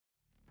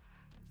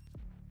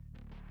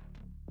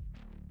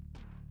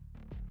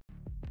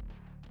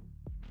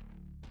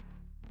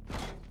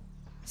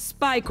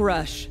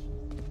Spikerush.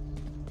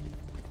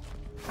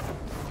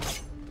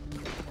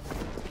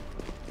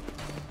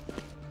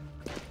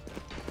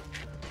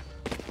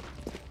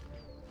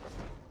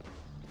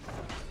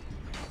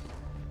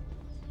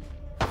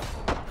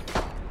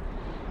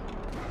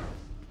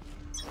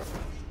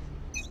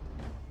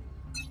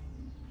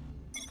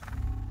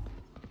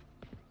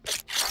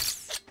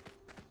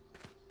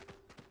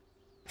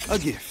 A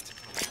gift.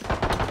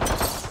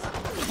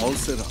 All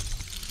set up.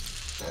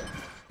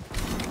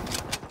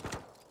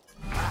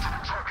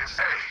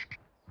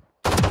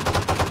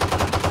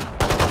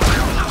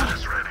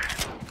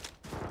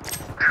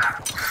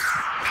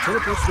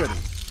 Teleport's ready.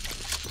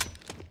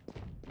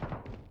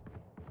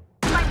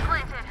 Spike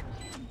planted.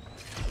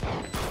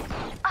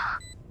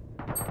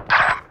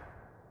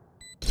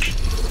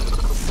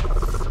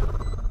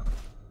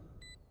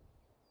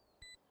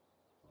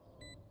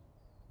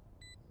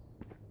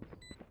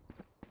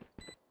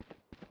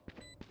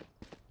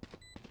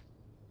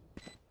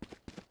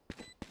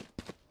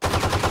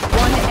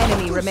 One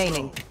enemy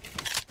remaining.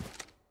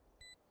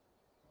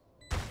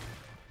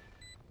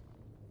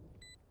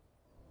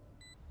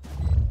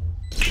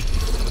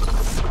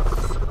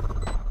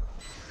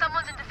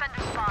 Someone's in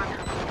defender spawn.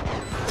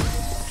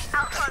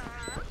 Out on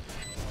me.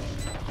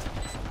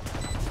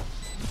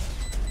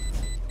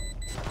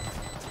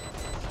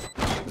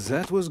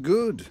 That was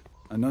good.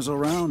 Another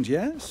round,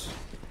 yes?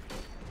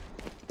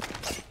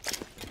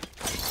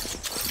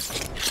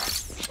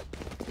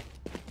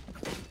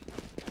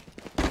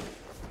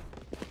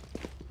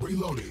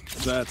 Reloading.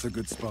 That's a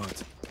good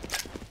spot.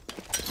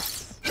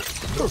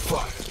 They're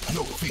fine.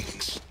 No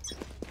fees.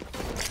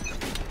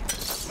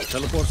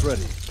 Teleport's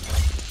ready.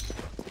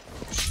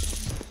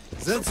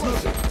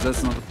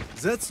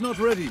 That's not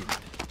ready.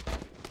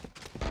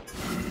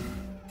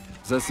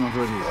 That's not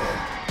ready.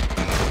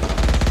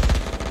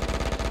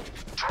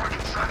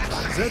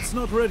 That's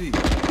not ready.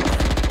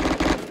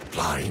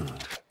 Blind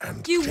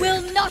and You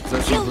will not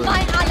That's kill not my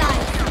ready.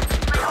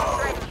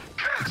 allies!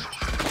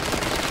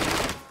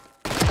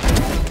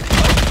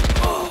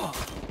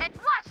 And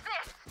watch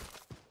this!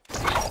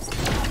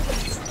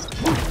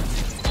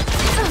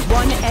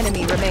 One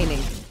enemy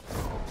remaining.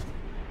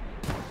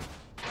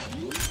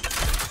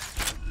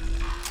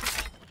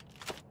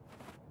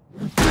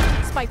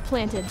 Spike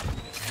planted.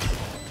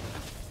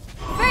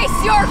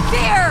 Face your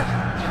fear!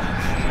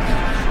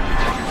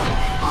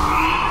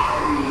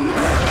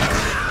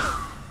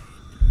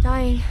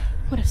 Dying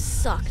would have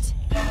sucked.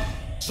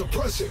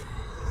 suppressing.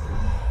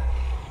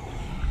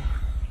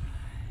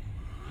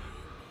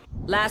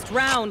 Last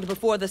round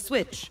before the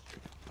switch.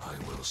 I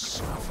will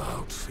snuff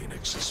out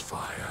Phoenix's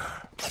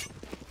fire.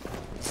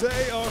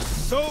 They are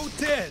so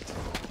dead.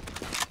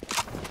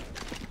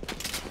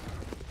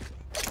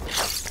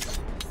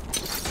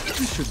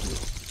 We should do.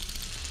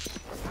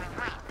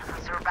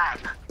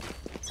 Survive.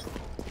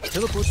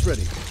 Teleport's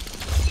ready.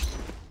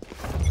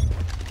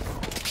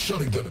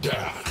 Shutting them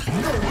down. No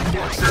one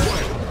walks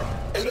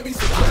away. Enemy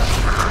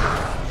suppressed.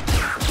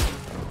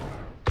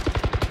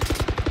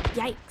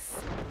 Yikes.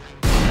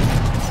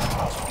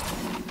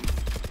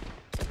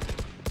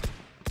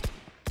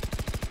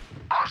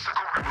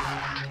 Obstacle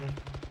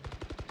removed.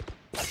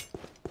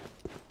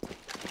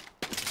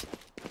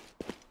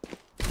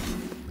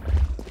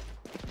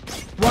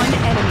 One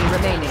enemy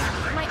remaining.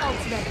 My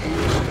ult's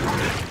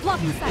ready.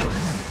 Blocking sight.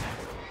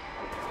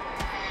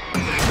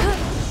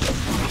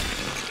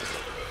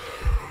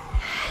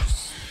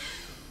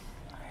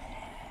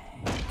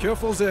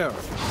 Careful there.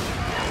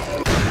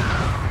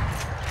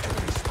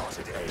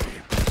 Spotted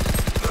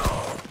A.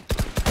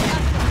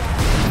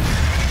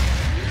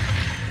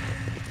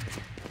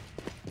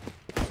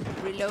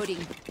 Reloading.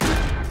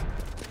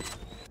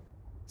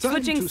 Time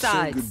Switching to say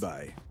sides.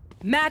 goodbye.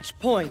 Match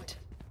point.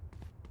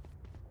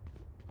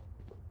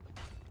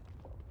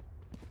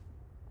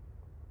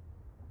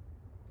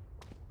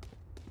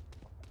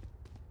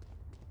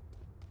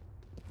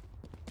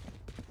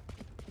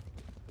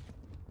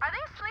 Are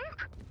they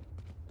asleep?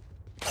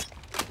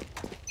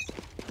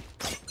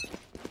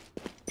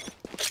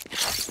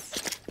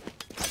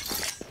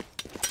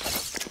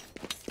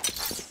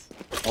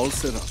 All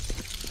set up.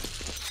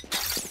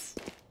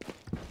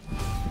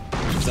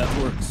 That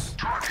works.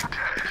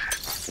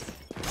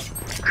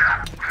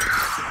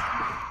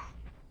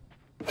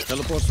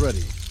 Teleport's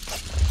ready.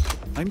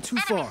 I'm too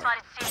Enemy far.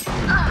 spotted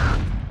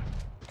C.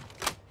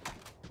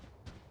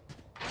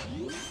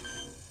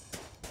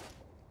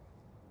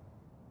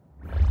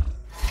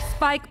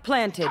 Spike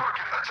planted.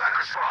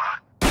 Attacker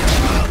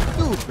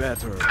spawn. Do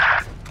better.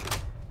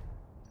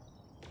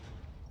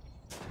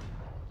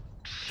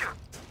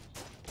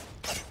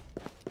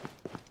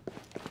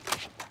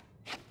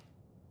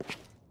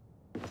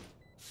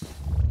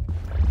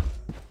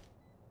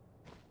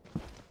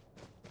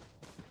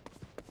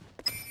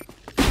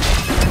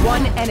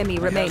 One enemy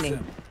I have remaining.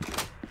 them.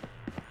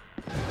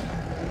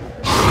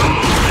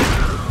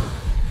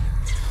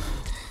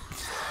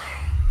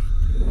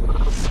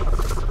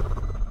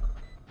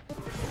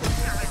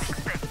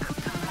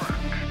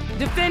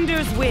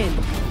 Defenders win.